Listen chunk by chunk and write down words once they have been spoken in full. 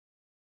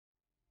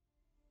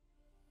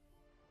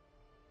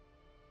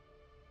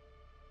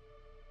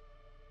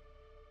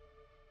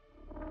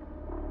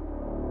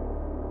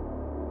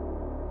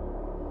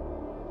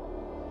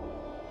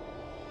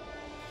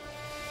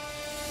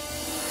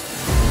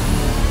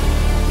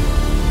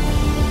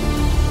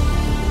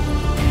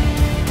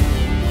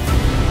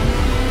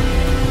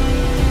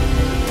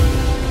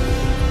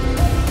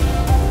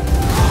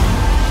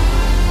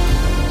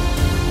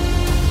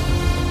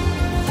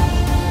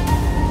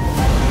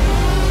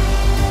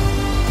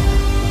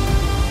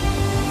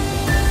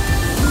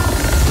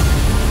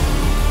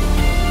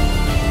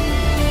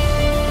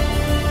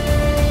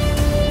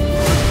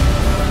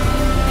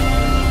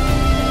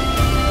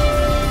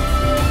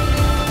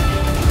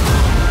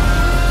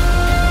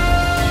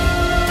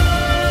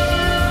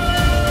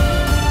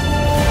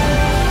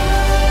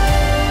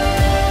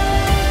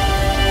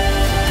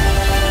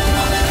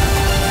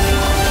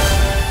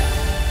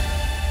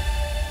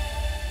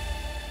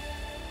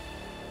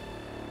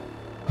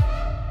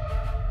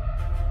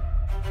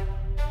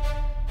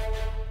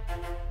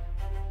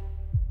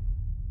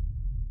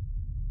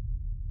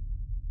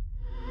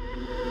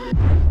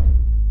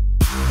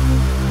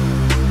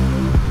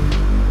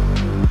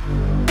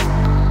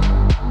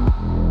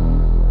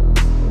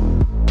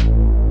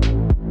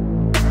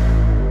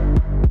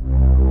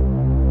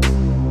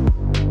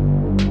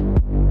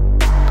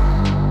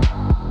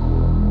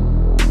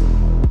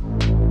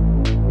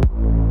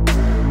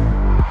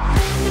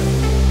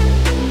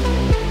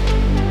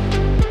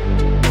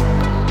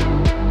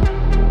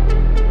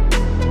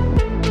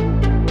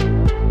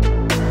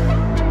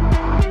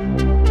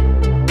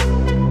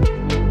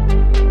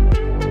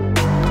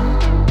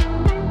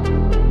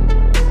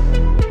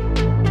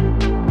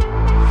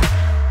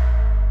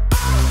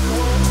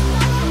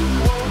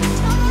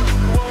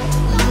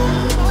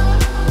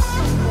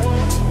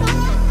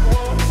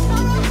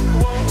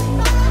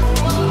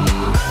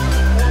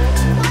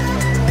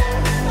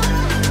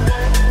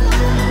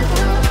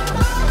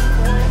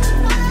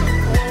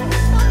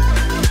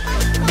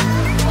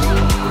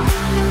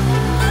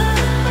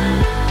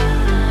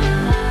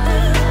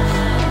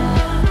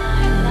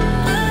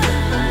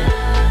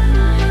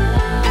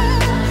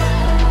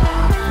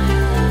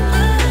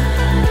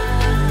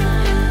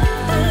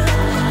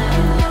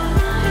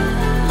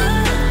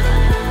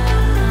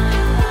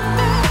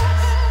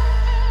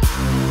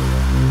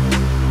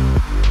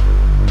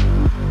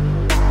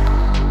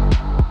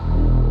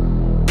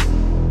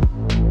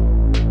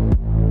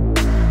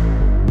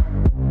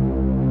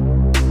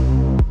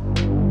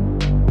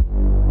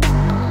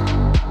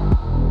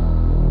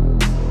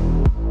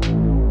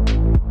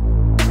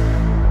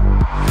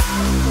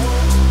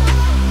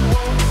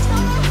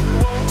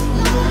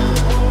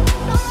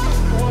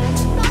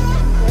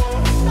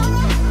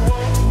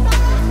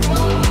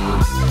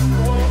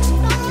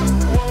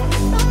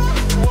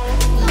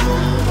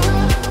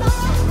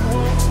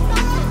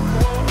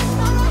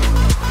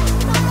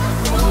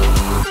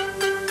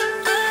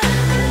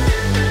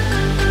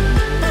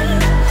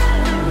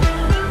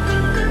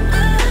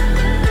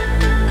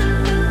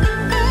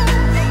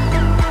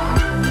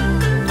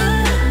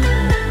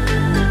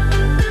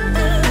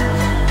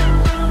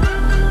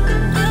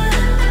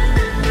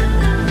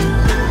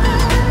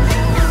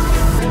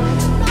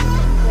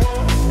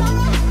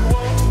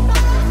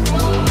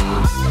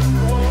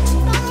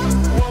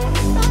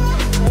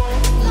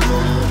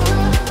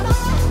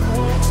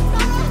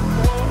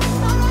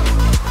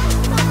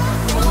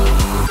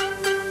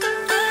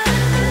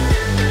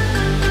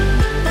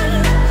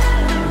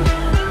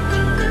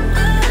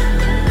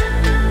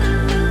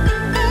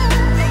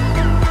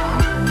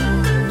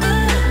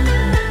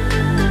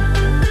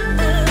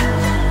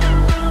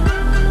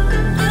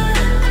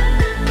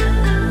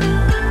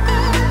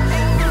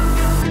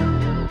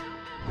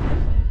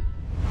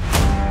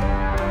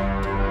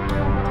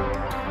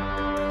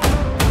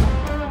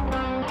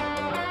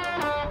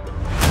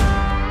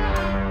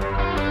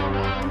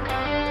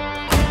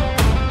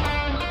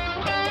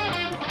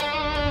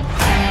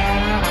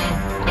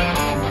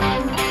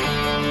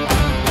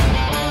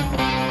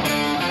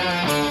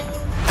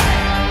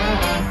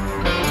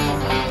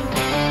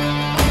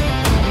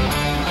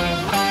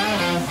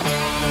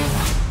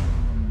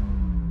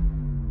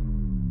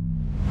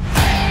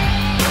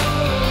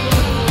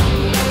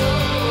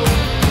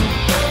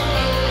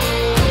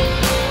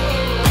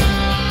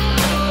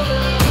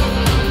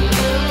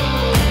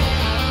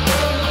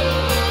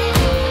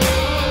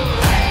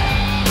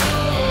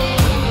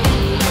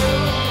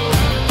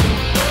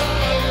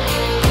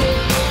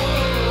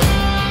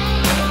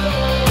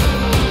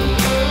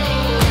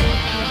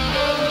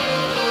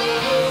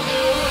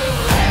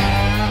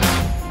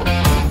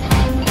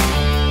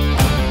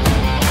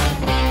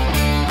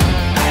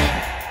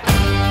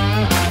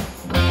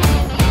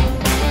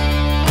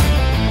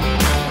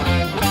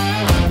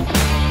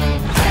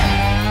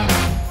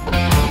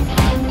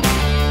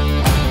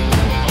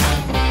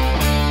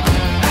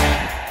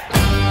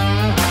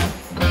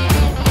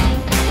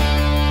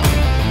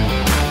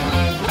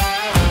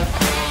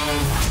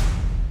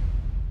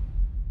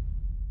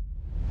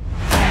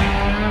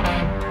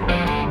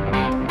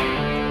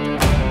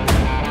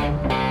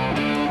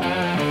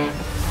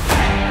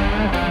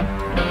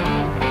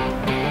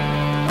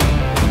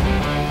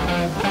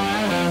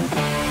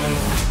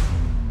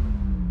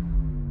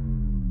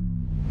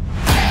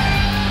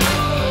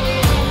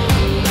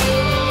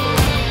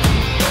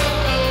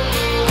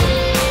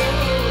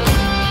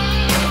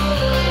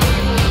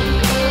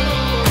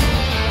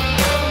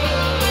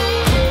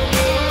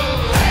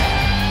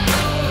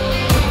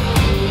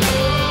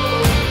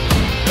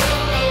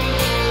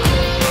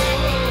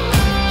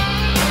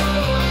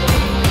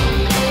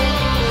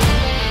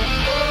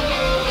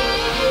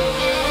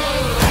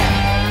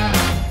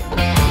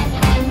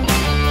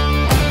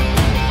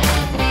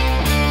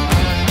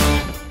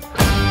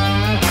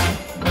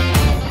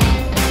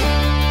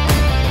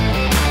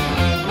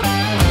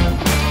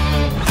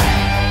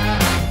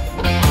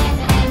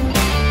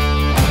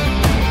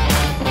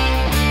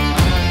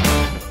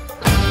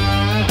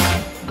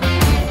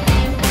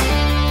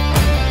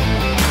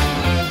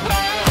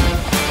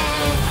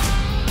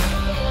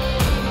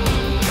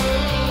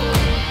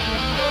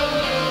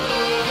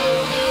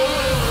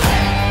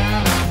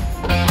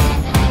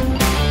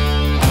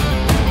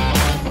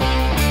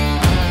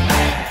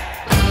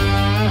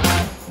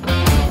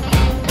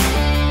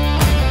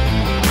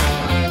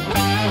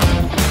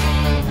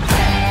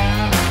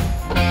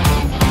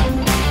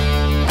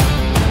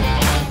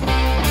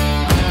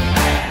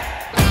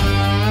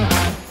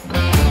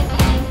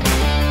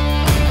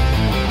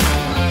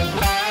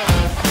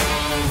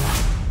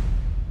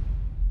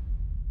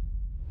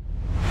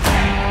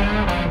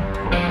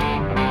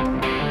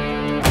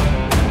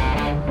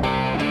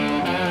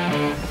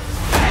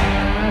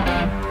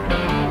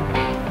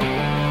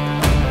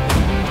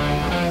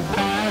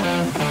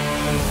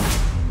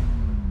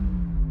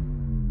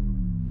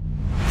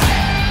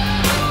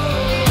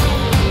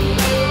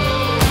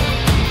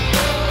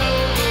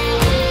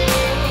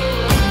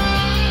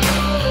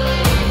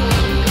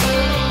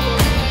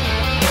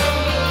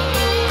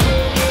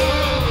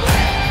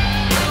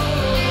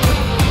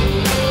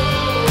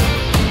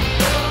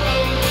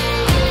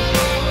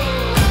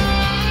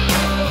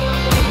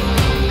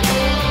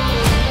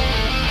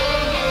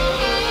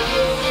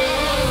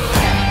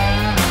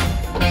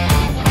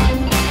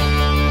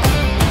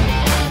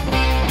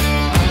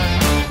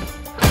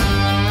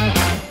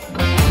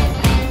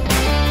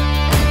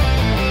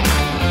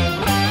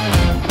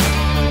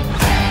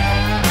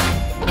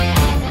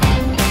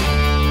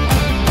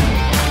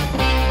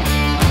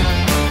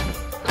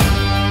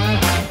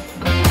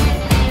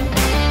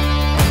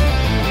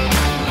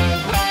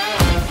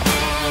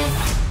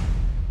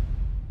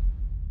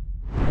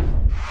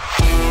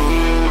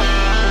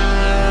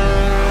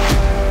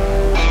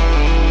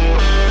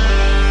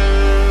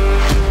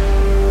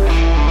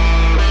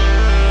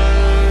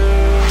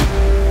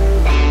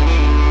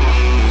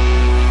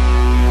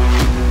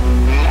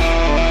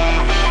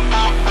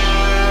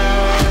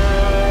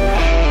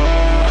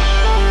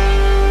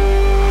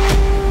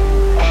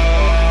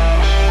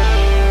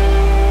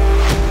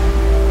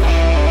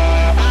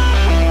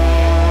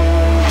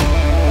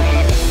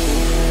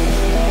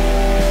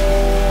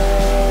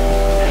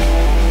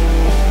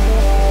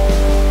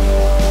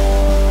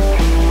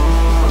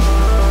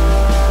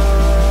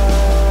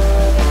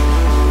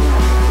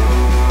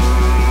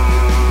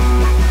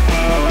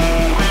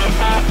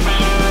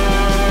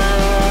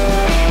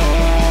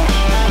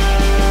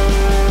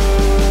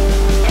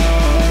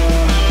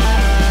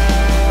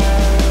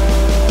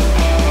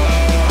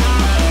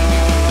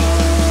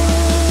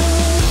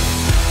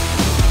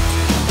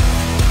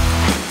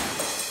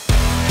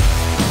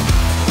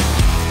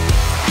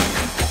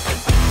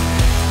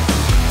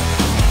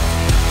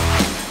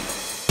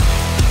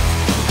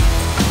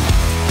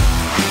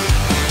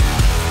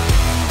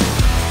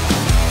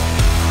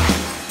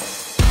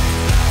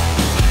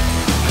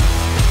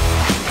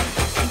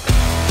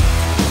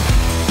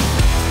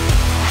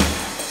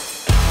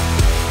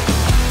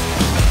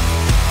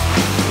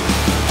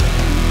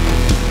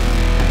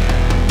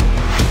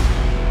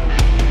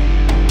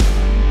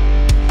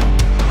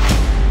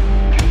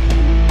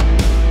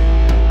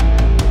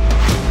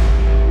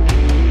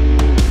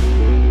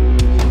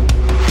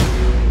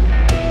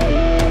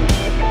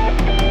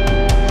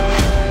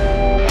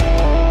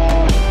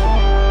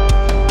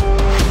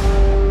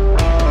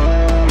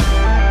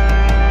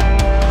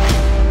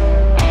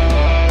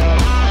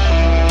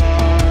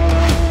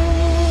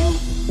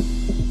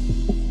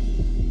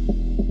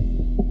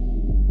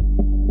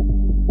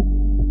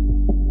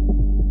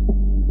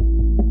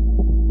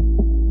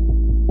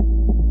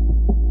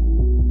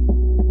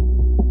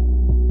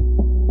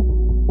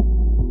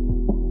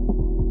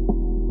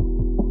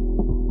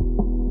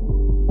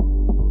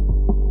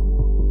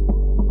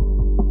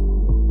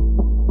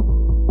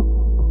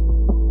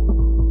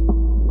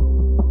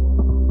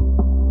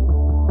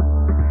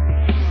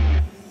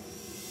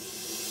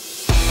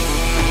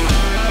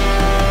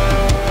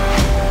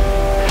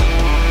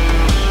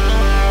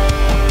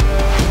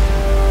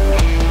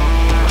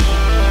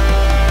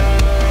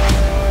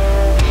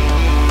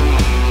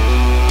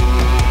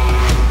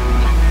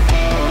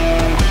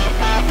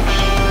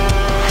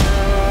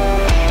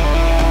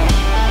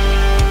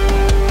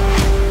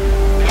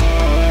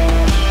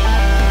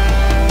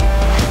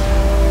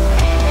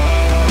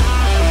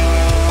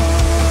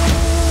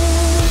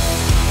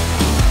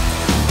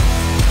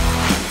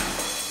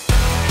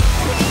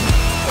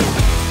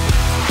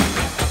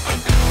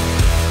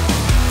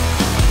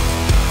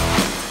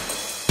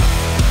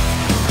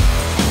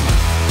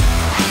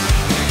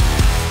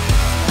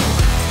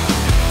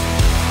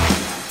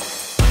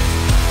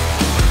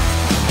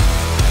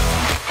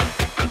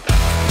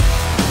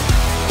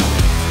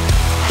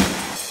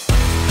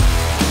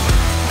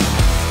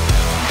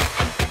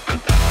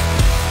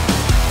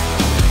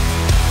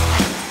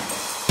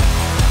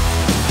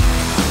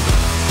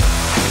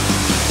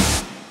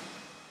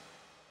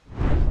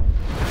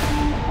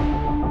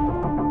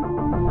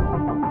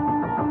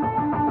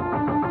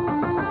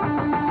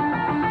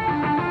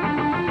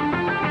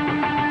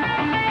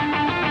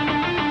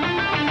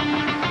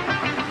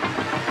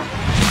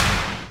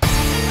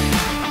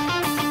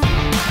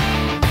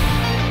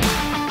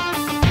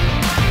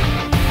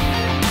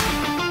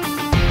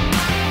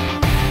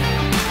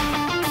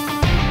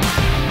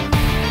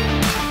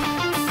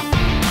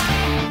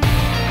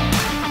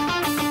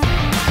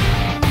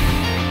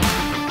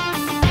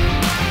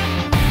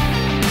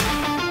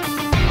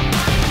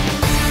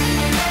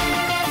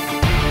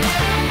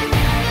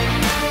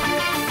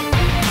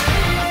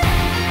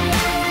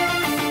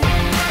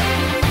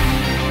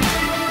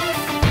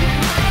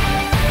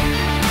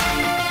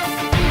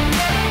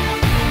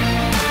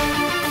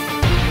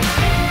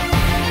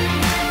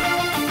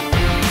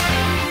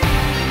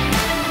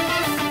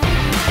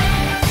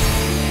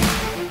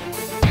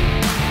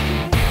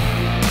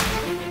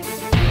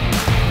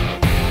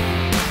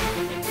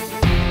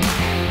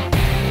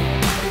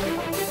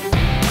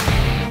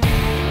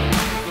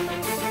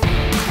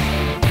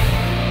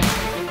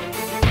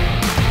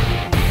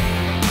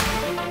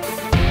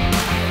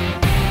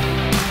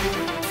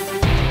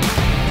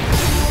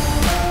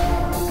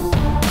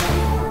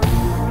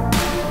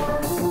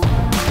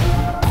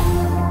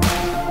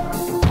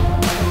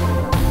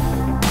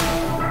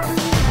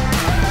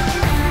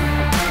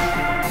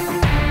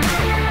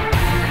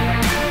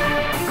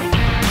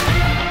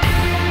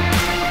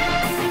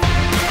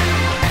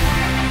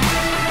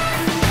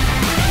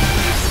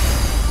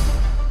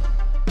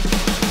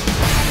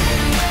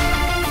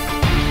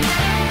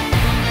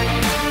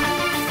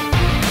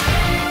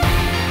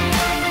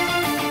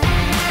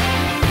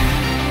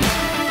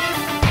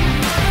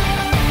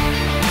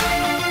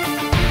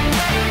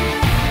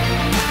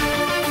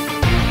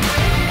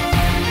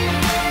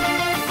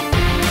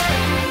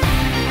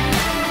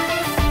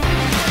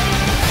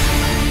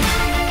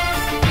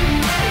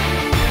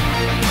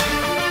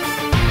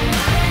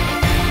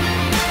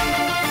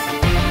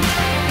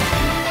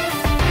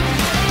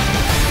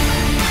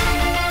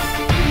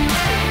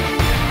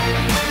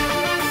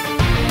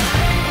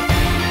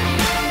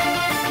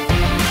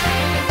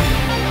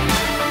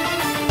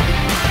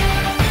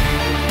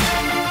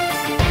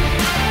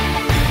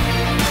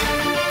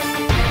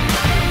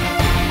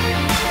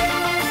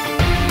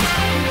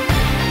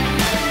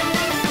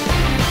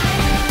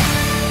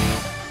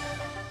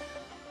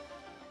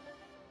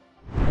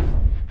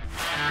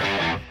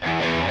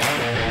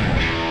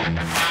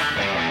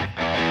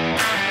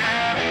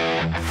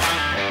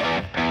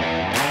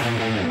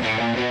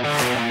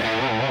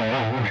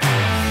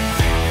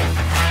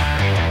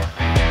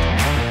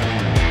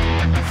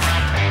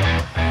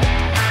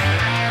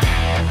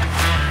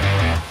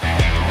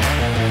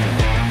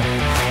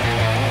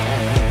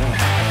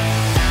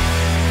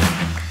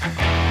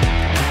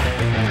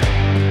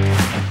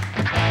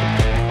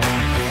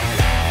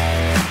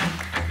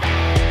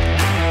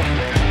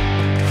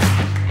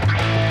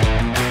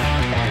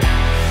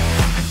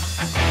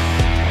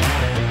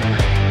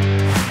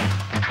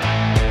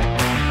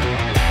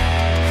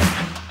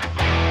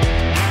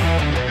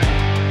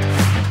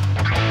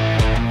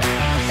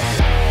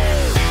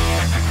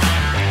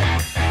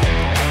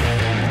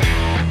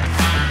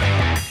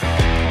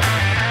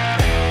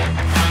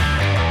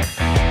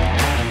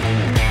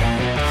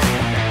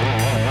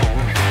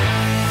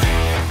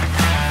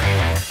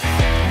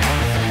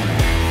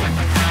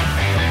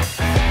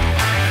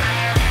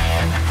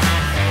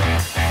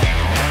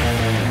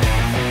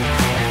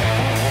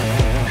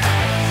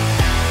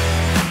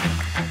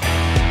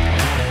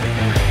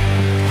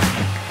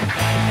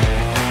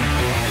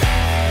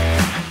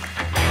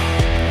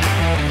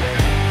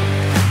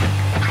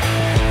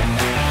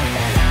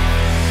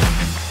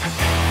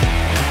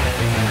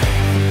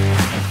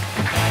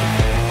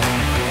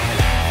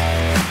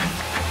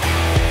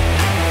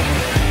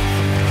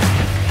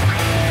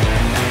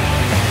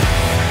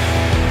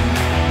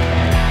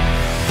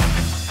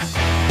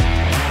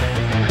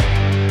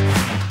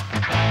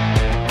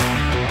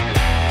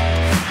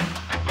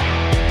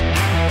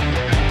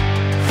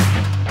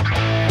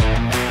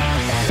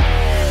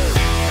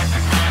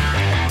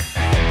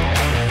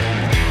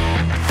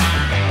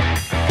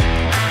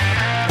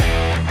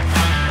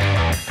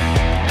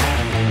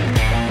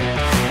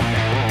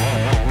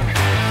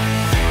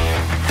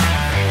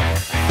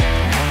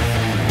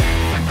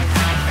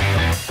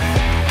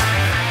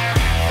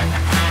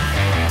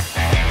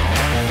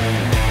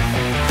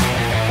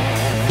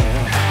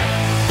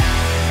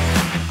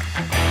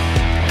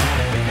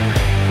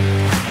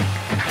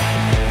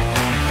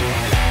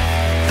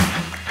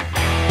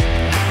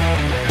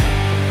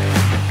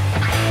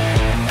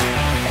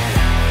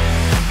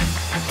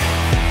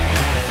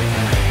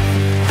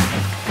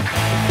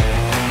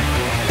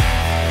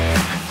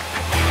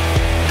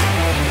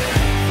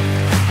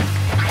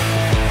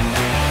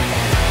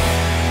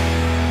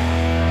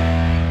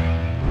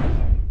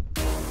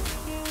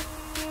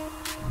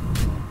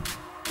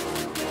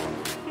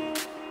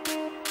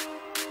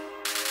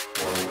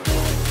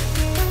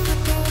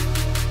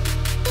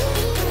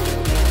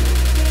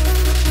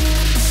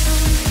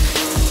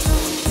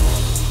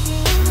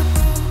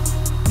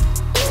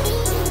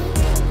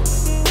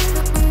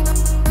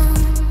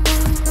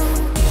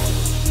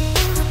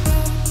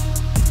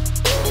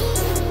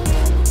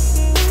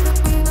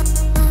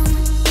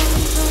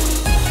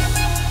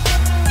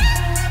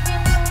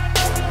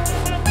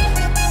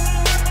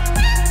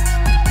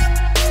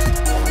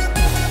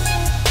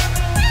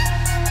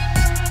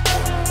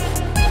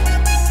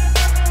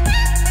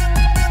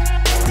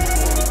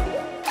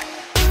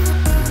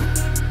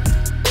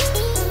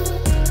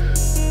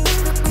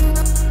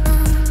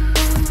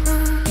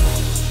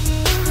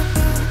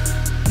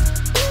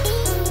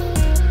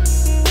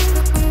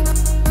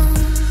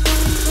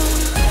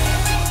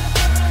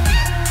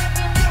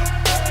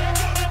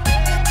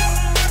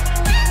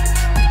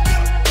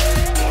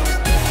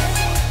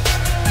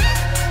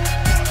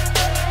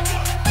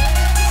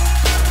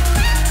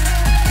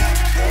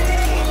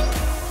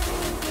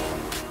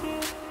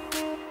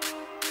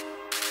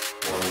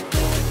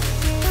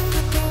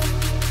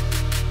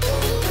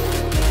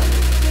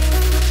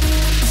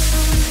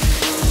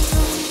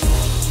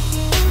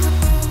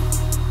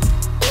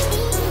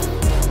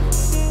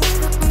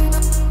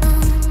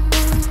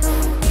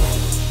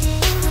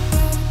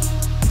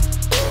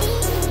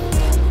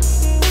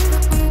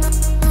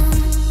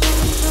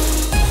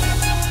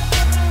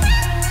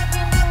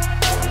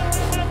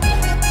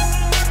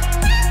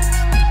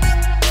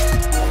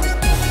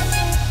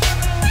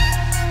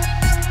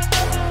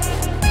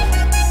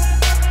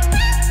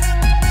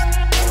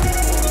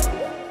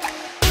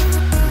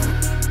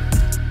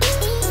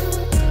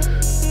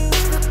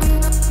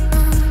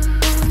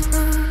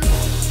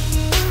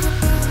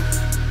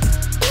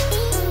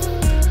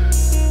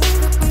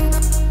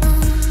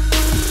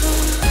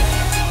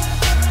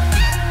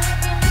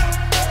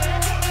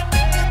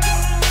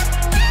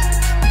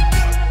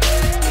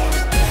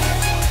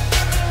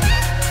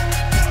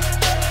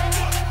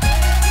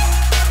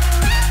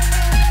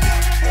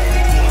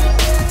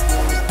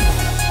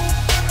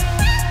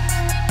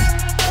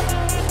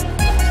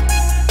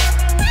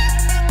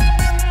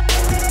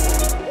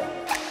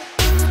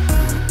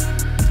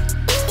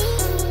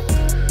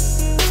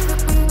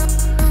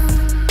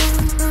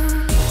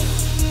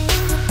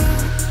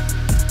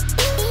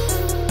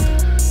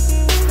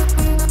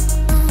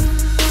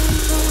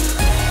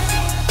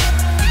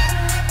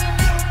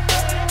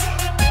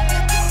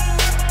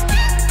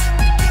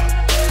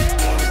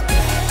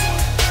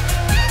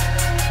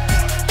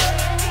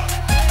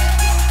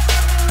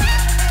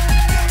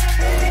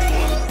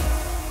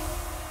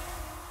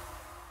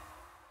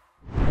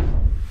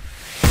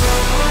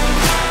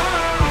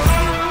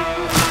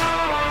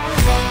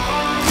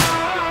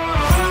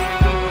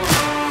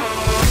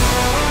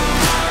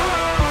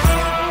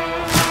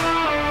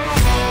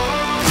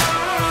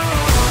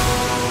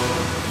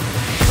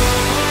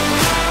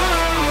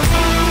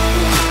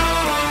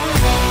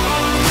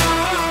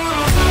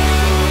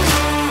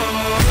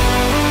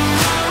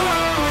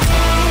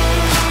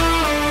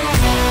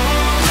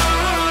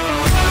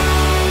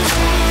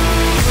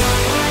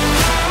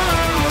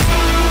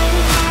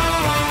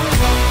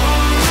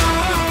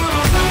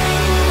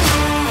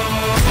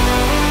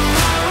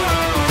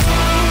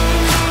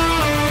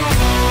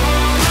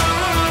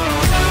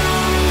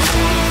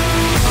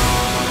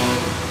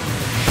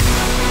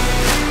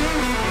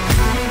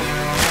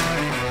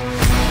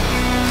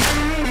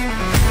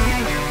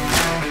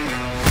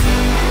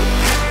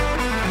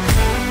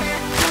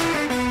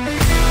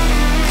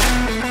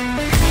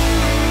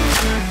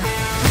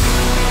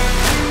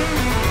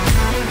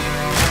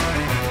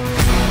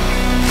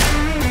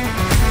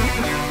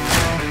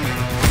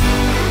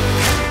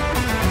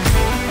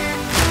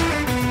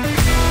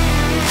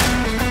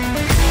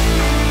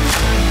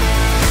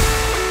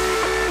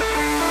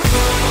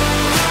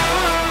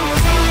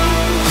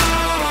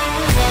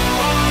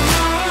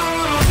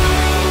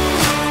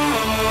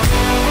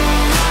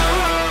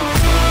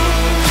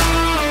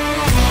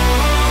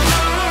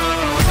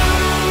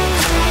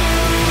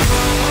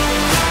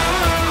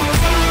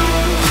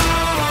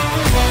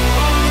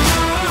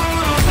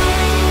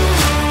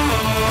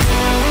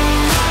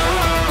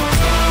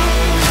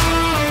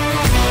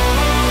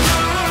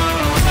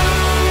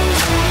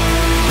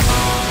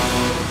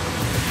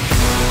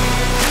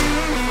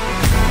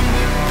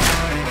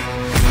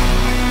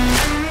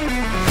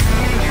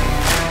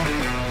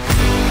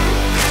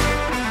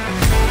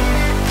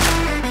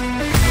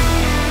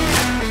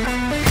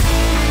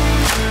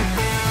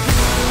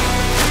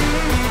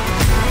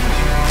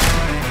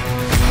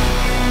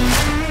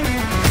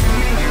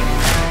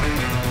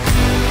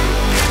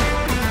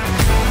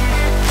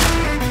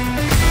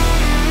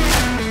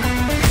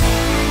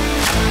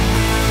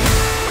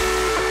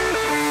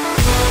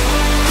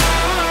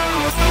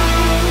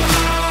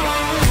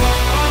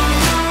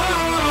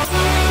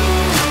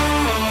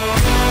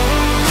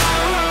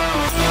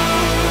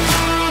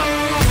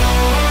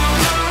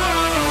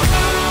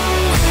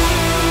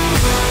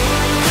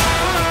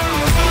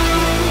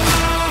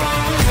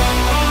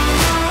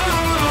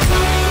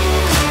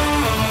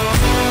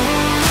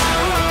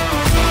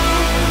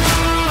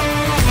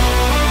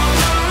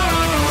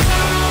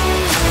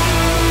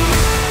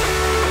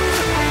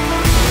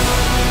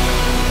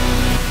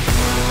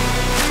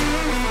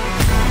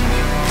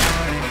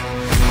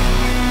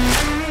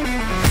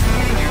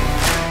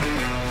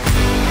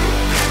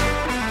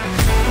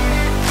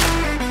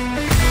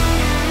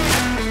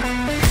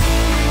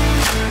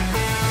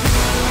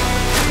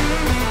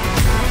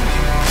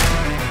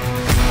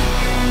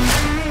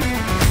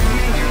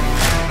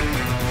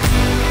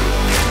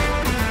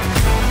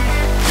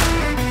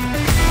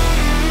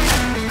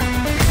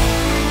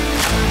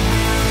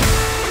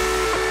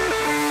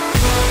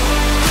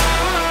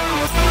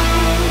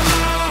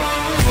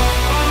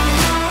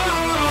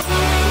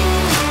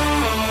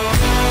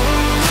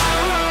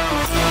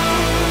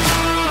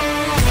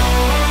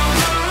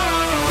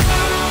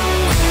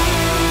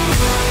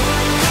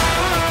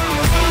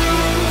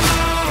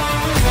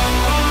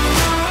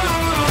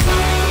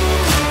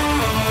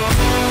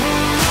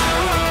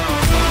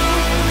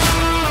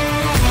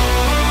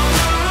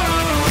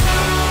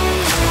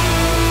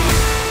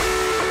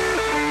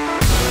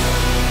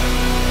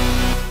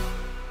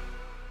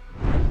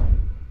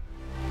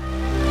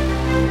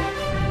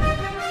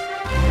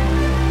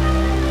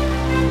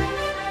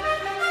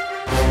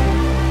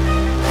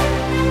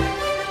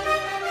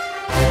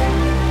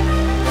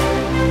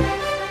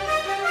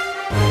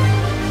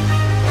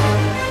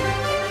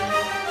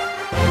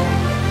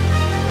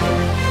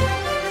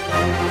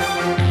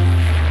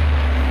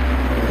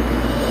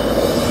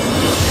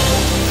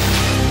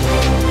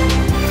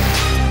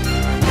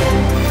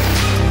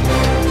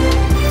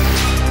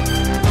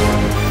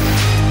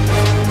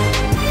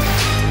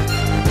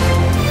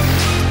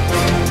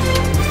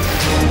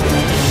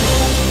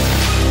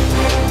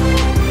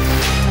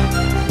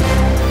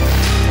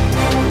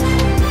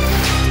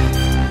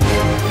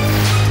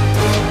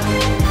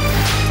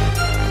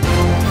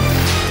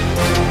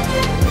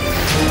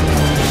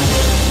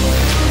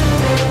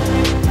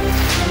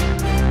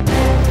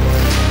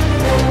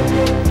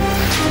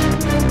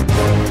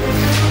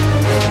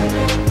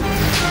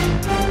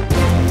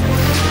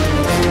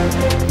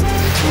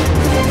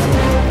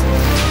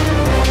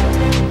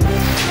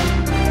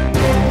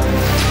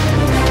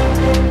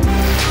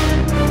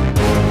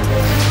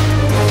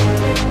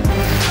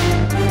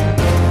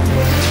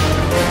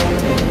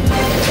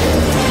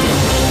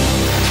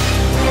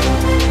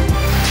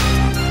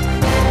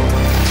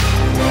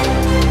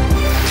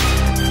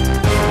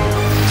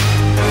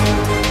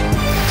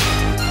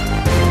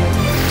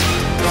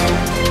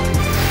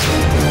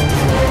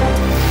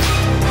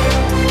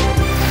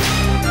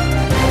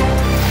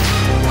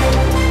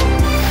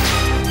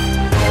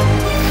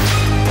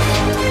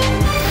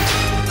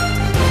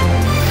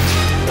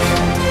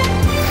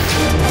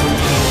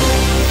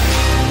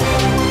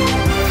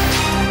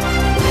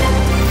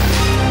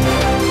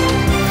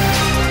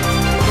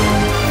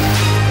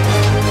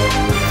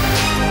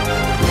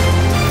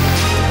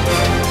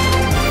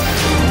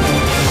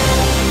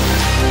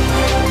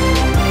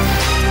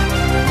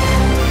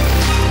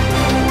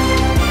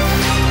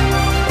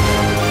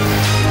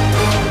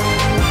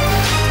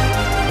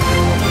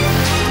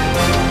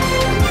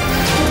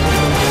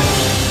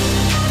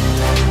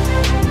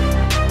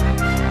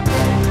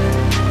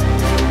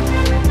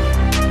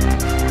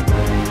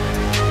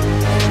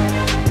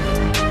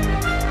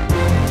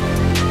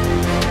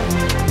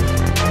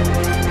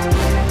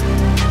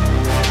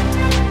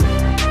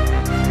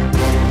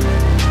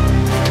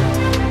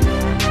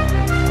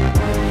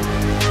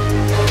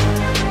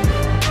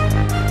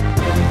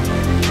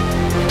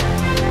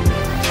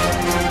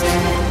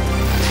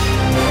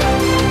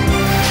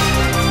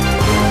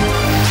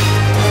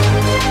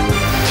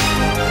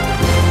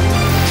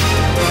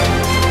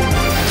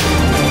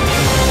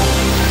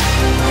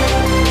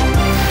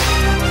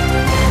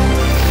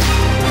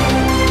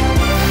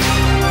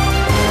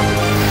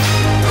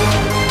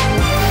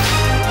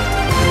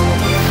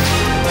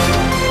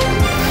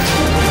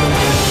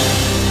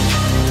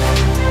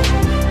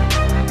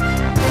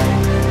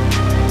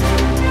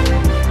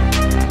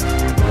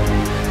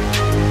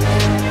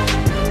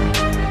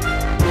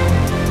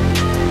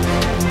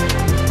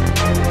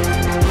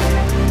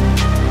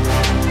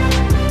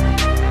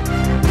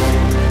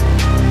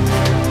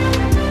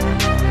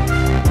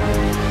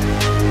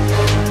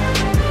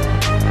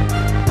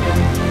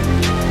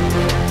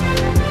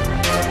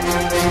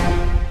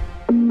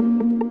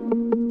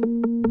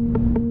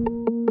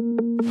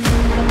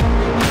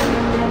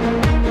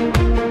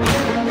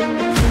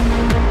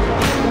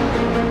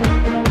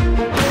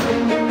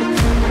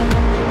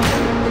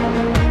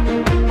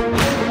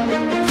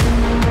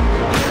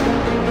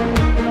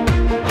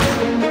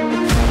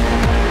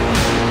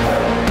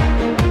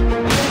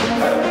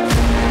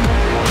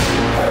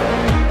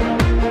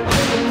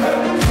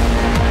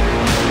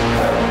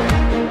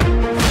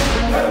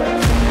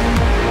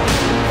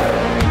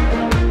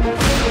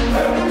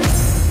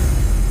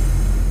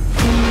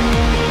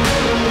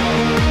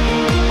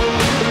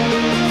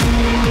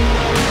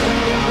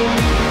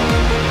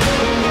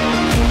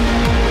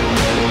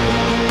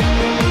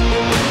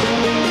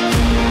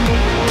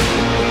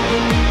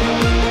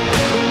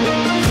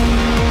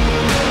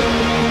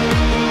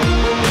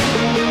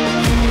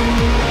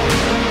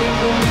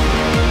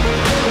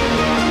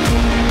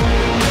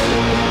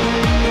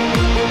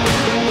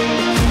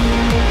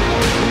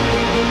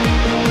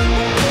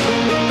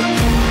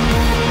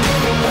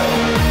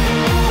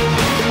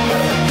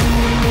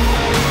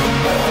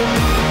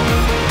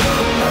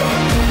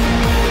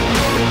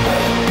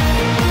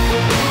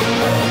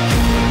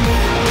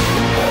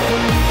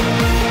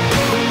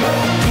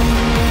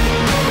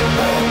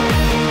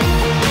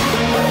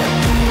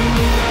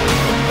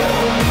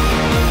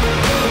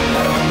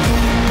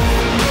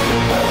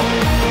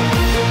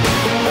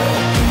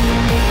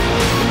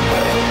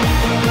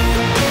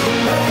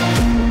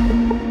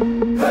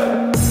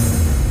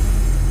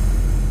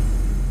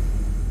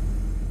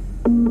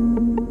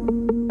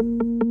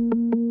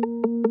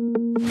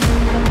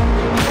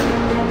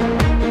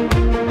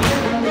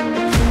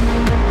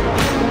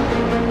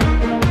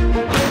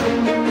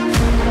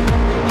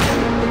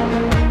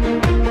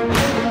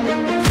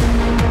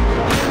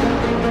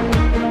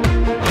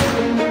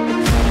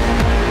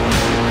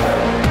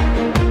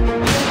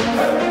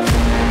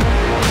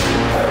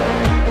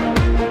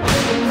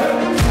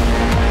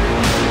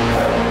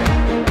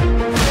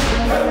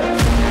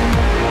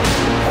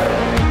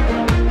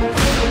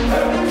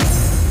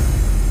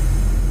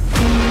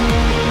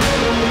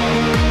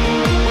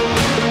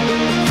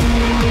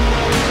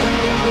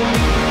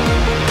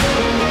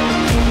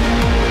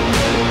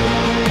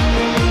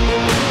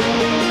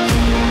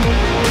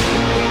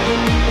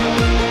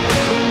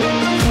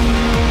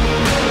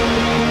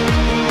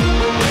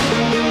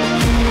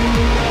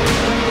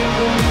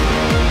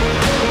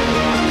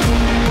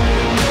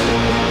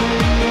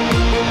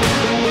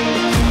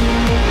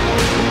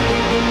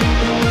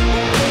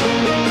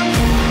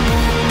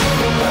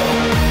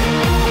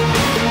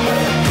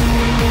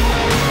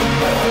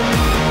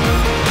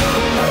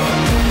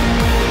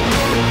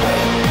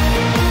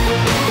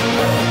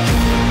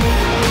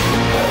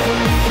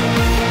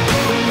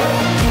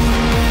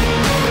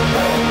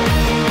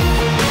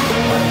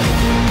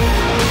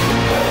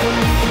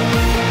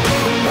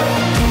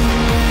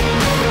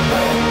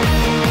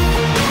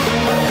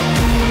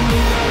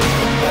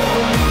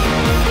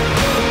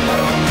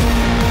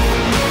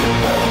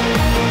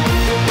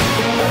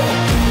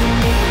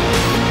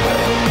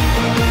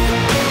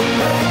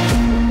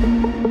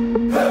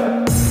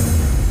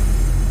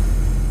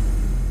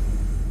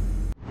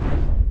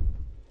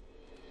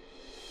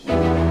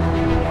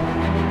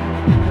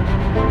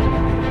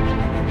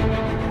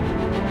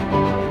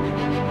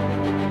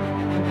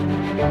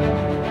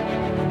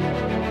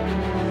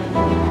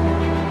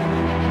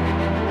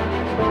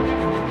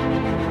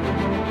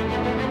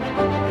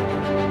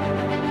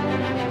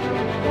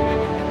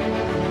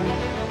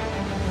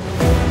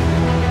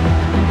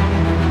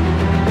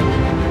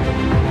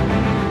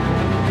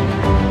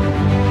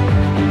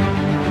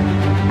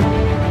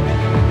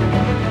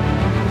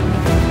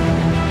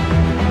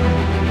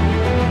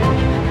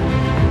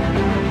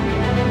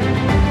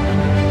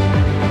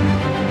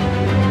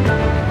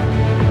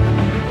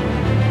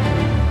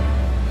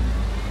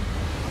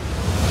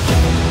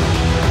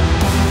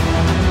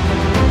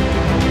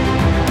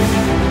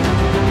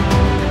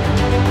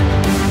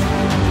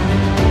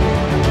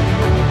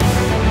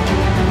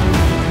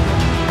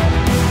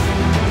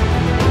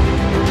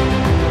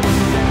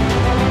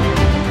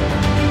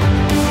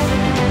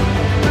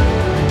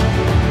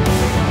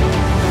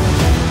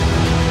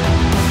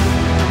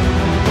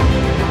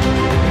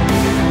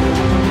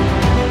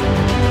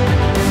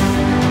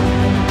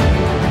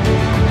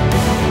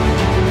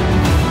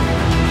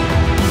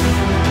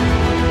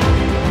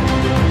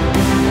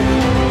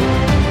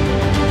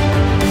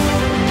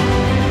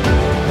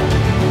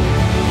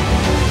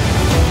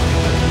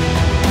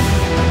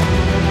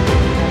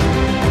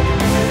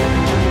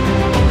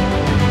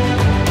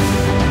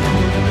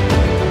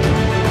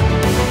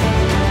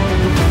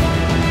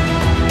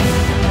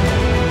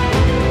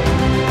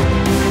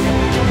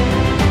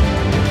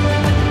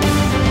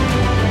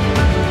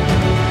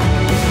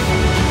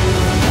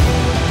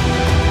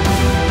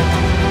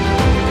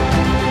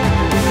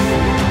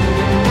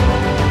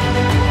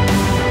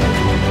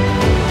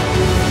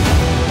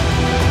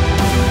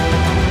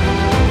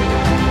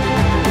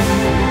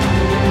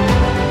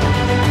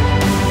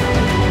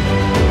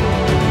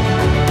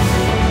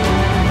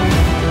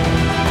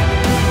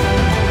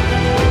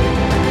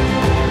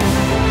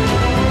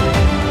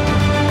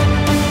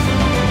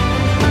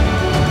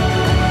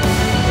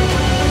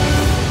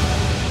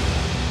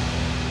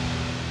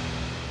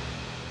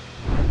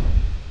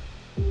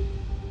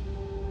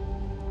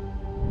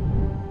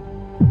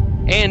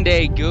And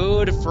a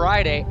good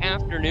Friday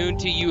afternoon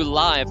to you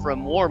live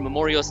from War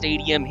Memorial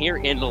Stadium here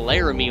in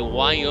Laramie,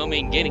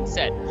 Wyoming, getting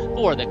set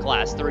for the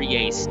Class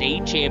 3A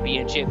state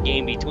championship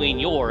game between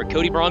your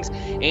Cody Broncs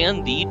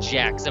and the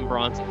Jackson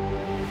Broncs.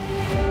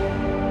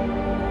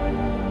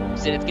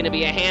 And it's going to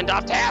be a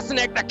handoff to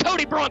Hasenek. The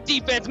Cody Bronc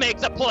defense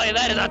makes a play.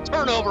 That is a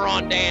turnover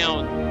on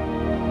down.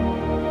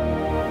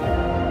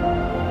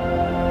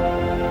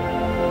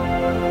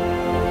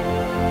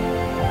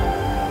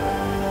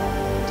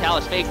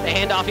 Tallis fakes the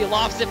handoff. He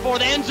lofts it for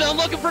the end zone,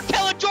 looking for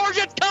Kellen George.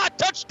 It's caught.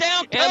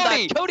 Touchdown, Cody.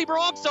 And the Cody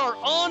Broncs are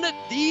on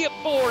the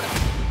board.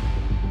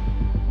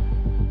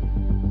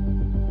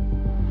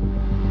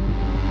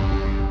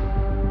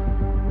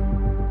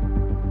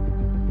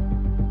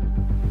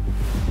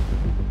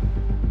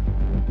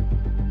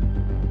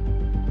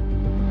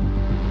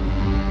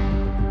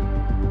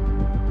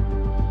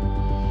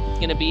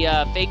 Going to be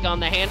a fake on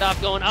the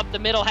handoff, going up the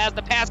middle, has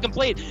the pass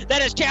complete.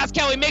 That is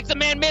Chaskow. He makes a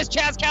man miss.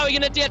 Chaskow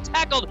going to get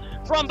tackled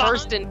from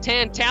first and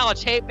 10.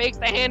 Tallis fakes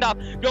the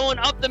handoff, going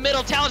up the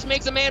middle. Tallis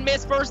makes a man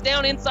miss. First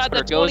down inside the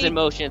 20. Goes in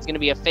motion. It's going to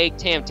be a fake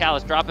Tam.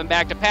 Tallis dropping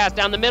back to pass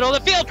down the middle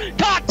of the field.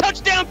 Caught.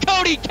 Touchdown,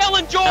 Cody.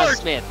 Kellen George.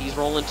 Smith. He's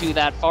rolling to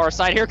that far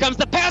side. Here comes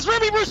the pass.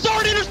 Remy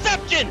Broussard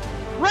interception.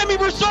 Remy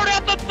Broussard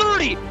at the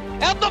 30.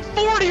 At the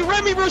 40,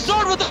 Remy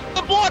Broussard with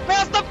the block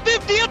pass, the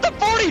 50 at the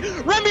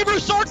 40. Remy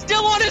Broussard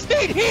still on his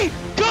feet. He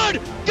could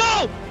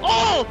go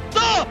all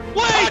the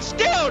way.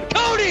 Touchdown,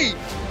 Cody.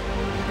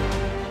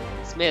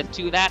 Smith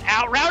to that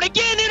out route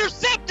again,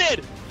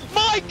 intercepted.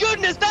 My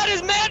goodness, that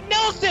is Matt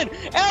Nelson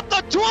at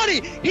the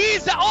 20.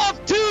 He's off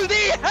to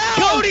the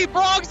house. Cody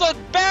Broncs with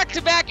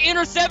back-to-back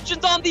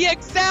interceptions on the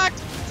exact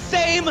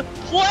same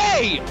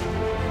play.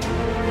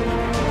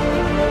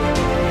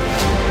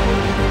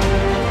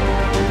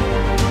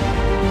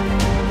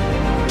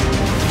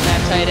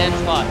 Tight end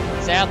spot.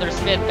 Sadler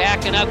Smith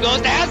backing up,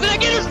 goes to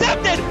Hasenek,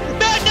 intercepted!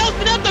 Matt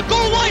Nelson at the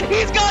goal line,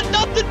 he's got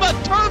nothing but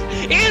turf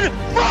in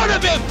front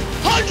of him!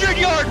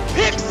 100-yard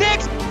pick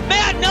six,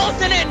 Matt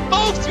Nelson, and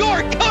folks,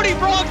 your Cody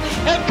Broncs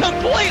have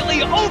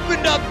completely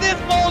opened up this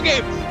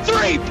ballgame.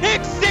 3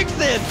 pick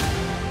sixes!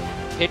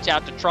 Pitch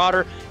out to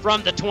Trotter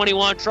from the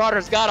 21.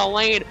 Trotter's got a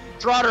lane.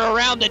 Trotter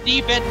around the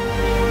defense.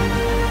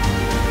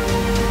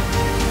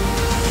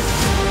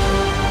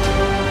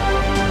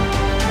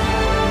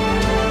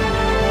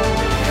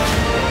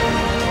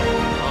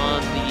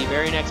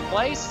 Very next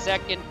play,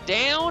 second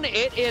down.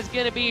 It is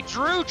going to be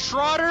Drew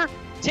Trotter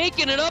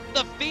taking it up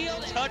the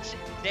field.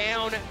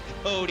 Touchdown,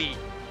 Cody.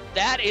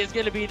 That is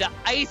going to be the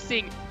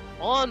icing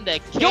on the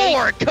cake.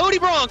 Your Cody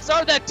Broncs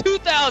are the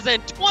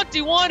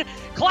 2021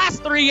 Class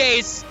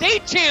 3A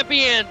state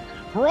champions.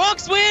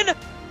 Broncs win,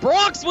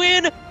 Broncs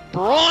win,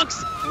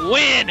 Broncs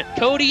win.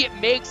 Cody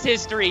makes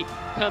history,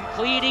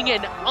 completing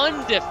an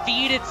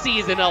undefeated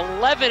season,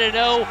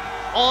 11-0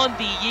 on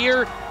the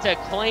year to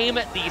claim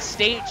the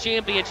state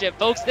championship.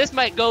 Folks, this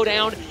might go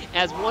down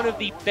as one of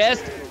the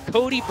best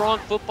Cody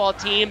Bronc football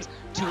teams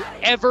to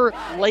ever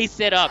lace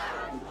it up.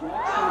 Congratulations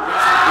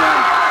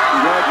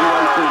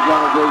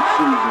on a great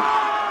season.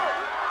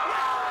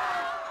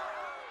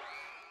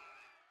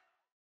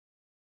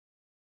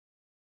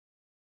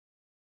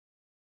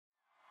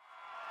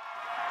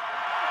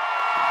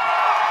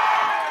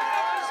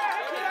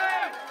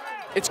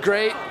 It's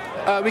great.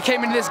 We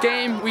came into this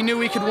game, we knew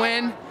we could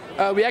win.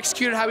 We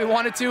executed how we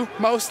wanted to,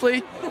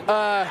 mostly.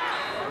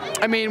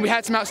 I mean, we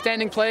had some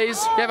outstanding plays.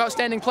 We have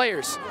outstanding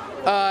players.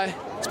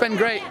 It's been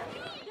great.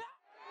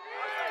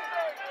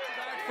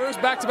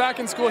 First back-to-back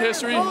in school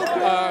history,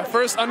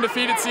 first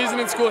undefeated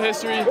season in school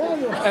history,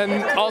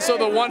 and also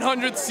the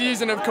 100th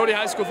season of Cody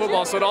High School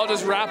football. So it all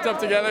just wrapped up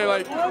together.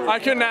 Like, I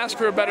couldn't ask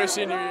for a better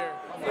senior year.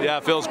 Yeah,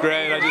 it feels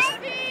great. I just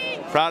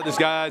proud of these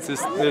guys.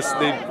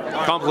 They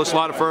accomplished a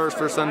lot of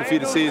first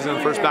undefeated season,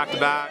 first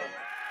back-to-back.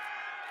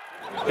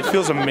 It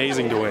feels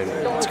amazing to win.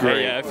 It's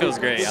great. Yeah, it feels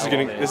great.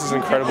 This is an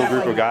incredible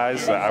group of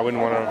guys. I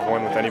wouldn't want to have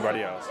won with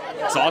anybody else.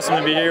 It's awesome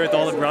to be here with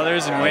all the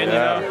brothers and win.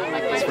 Yeah. You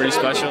know? It's pretty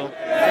special.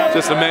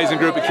 Just an amazing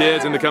group of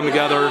kids, and to come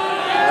together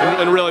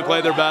and really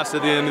play their best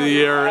at the end of the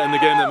year in the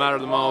game that mattered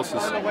the most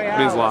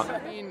means a lot. I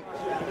mean,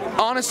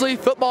 honestly,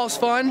 football's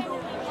fun,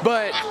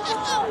 but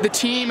the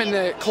team and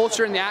the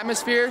culture and the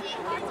atmosphere,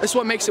 that's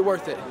what makes it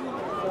worth it.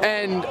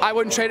 And I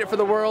wouldn't trade it for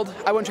the world.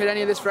 I wouldn't trade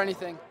any of this for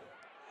anything.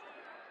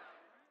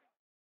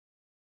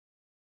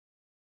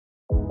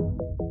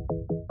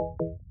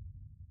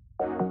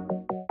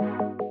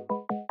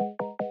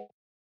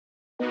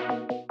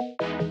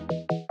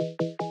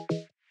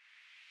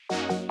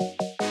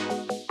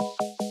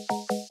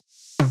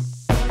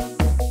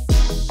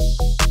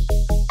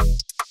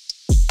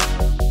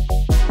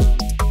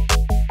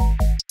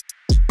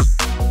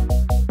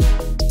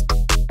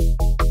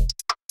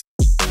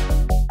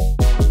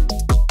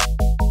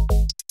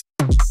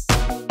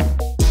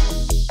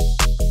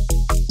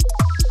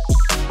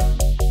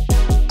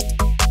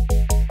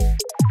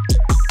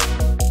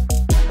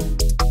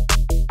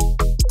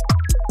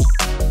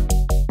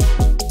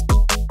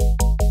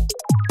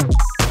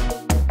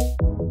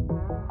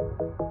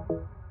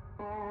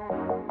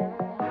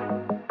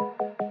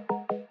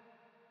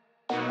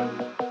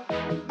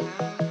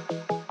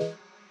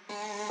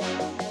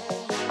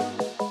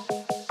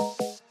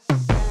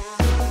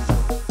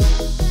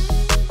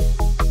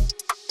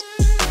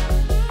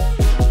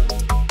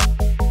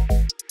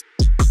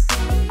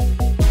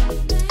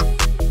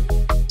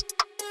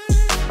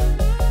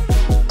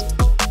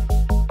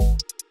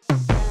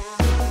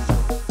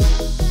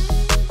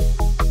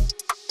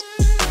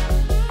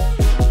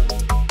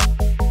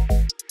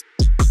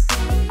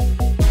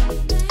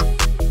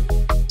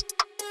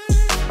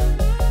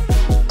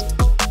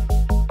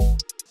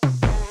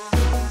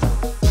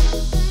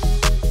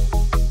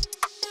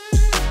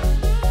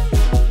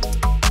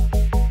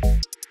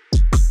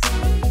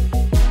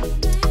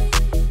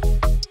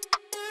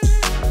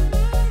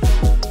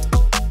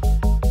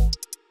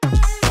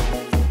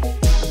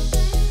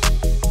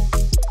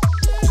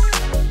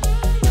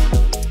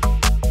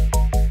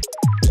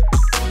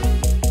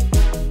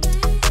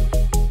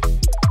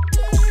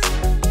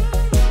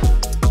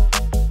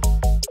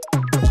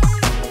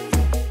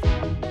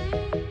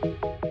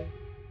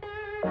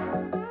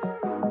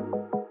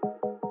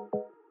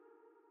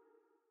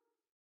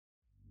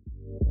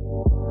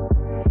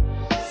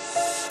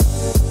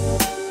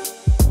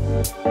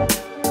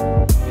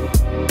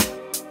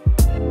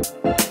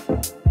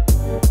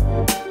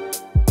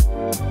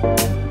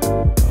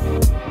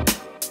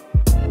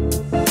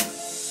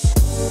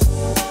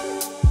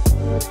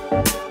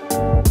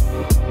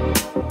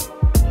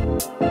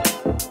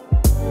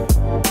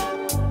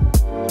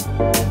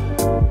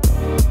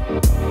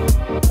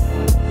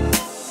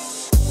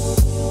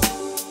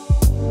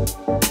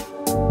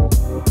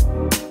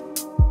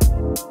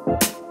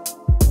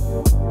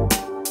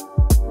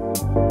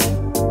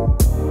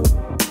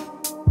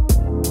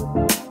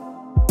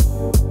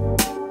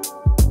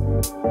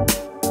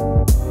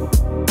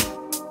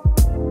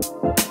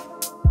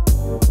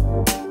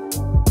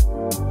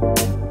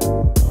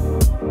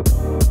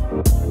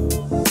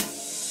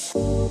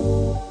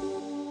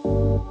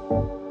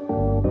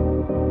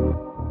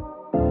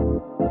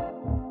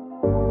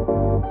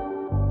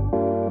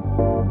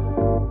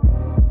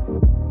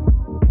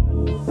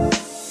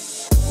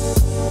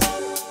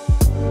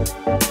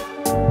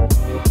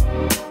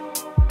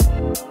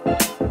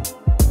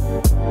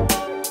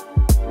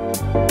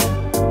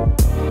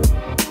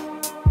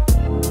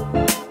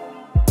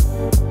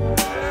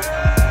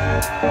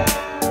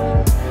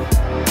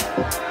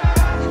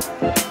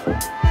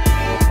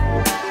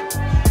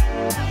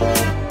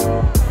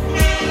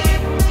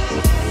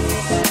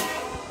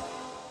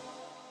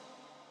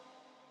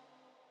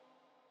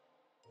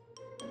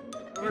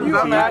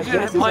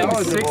 imagine if playing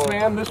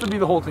 6-man, this would be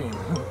the whole team.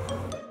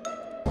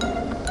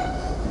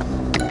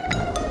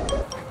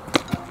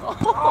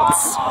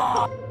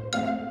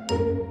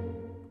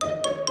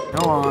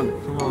 Come on.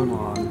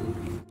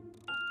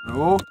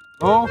 Oh!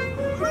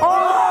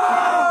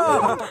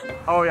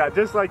 Oh yeah,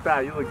 just like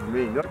that. You look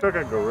mean. You look like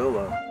a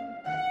gorilla.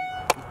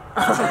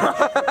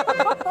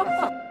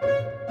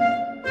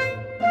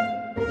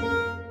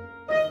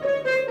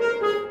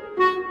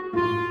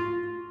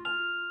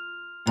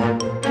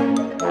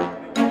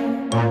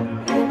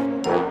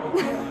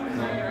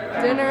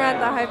 Dinner at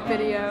the Hype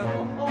video.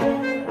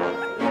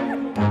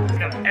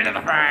 Into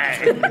the fray!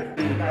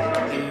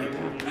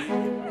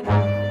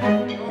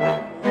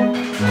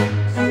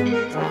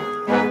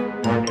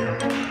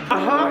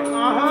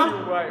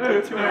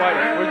 We're too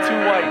white. We're too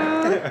white.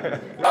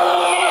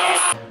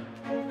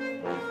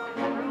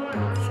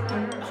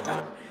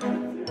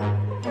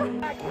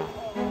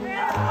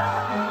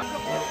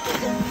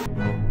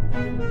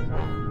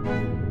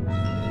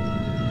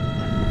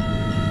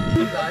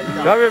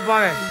 That'd be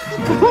funny.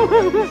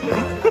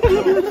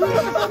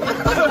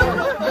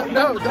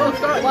 No, don't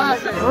start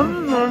laughing.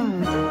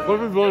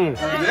 That'd be funny.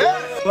 Yeah?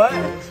 What?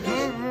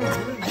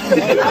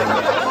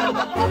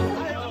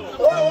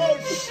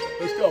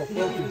 Let's go.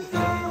 Focus.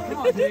 Come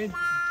on, dude.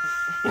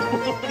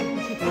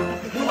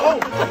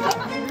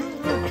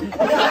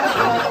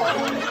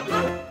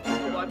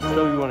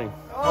 Still be winning.